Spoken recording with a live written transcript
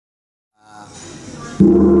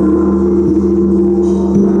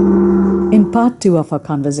In part 2 of our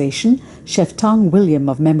conversation, Chef Tong William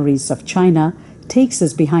of Memories of China takes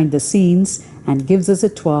us behind the scenes and gives us a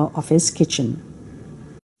tour of his kitchen.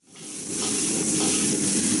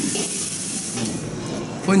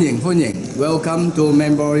 歡迎 Welcome to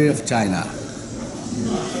Memory of China.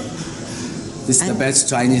 This is the best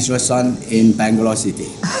Chinese restaurant in Bangalore city.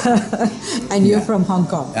 And you're from Hong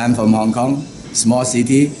Kong? I'm from Hong Kong, small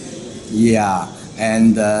city. Yeah,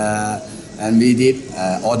 and we did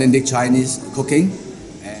authentic Chinese cooking.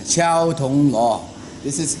 Chao Tong Lo.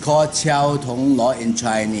 This is called Chao Tong Lo in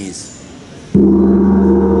Chinese.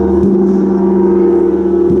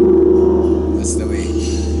 That's the way.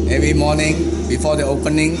 Every morning before the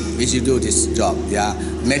opening, we should do this job. Yeah,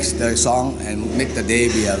 mix the song and make the day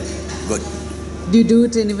be good. Do you do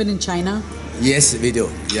it even in China? Yes, we do.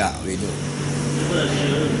 Yeah, we do.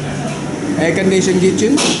 Air-conditioned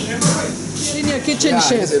kitchen. In your kitchen, yeah,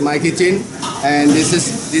 chef. This is my kitchen, and this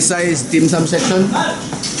side is dim sum section.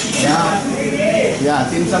 Yeah,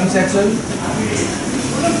 dim sum section.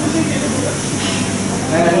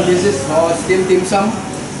 And this is for steamed dim sum.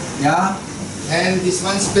 Yeah, and this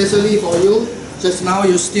one specially for you. Just now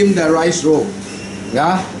you steam the rice roll.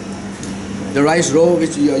 Yeah, the rice roll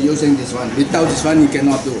which you are using this one. Without this one you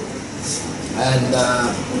cannot do. And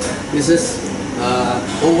this is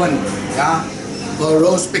oven. Yeah, for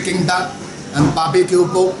roast Peking duck and barbecue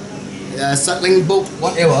pork, suckling pork,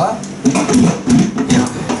 whatever.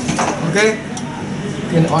 Yeah. Okay.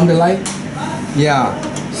 On the light. Yeah.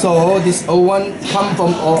 So this oven come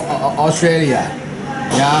from Australia.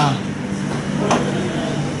 Yeah.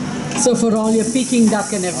 So for all your Peking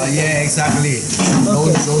duck and everything? Yeah, exactly.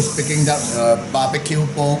 Okay. Those Peking duck, barbecue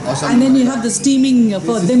pork or something. And then you have the steaming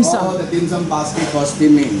for dim sum. All the dim sum basket for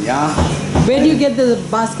steaming, yeah. Where do you get the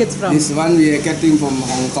baskets from? This one we are getting from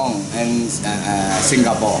Hong Kong and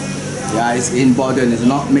Singapore. Yeah, it's imported, it's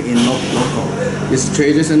not made in local. It's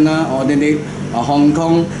traditional, authentic Hong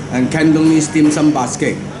Kong and Cantonese dim sum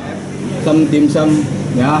basket. Some dim sum,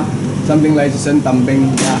 yeah, something like sen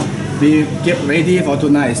dumpling, yeah. We get ready for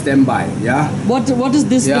tonight, standby, yeah. What is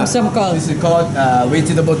this dim sum called? This is called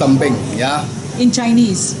vegetable dumpling, yeah. In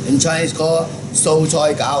Chinese? In Chinese called Shou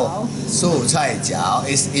Cai Gao. Shou Cai Jiao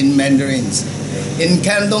is in Mandarins. In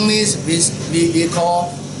Cantonese we call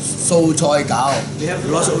Shou Cai Gao. We have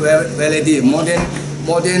lots of variety, more than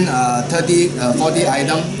 30, 40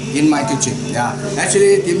 items in my kitchen. Yeah,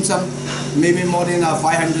 actually dim sum maybe more than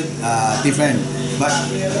 500 different, but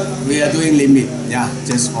we are doing limit. Yeah,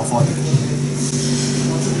 just for 40.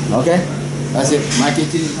 Okay, that's it. My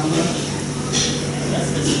kitchen is coming.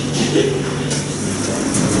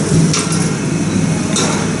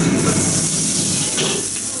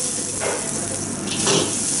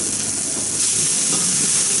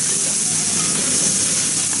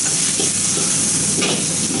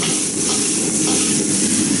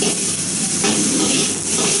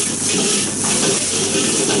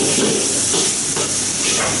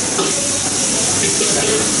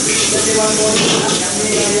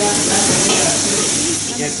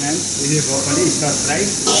 Yes, ma'am. This is broccoli. It's not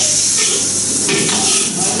rice.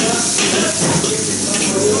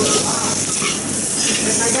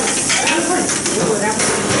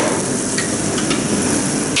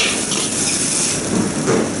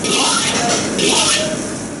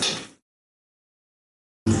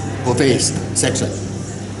 Buffet section.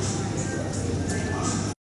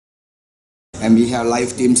 And we have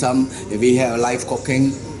live dim sum. We have live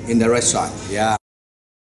cooking in the restaurant. Yeah.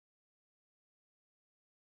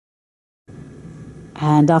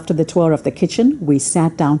 And after the tour of the kitchen, we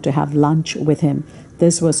sat down to have lunch with him.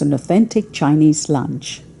 This was an authentic Chinese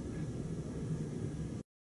lunch.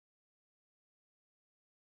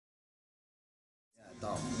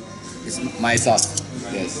 It's my sauce.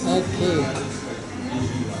 Yes. Okay.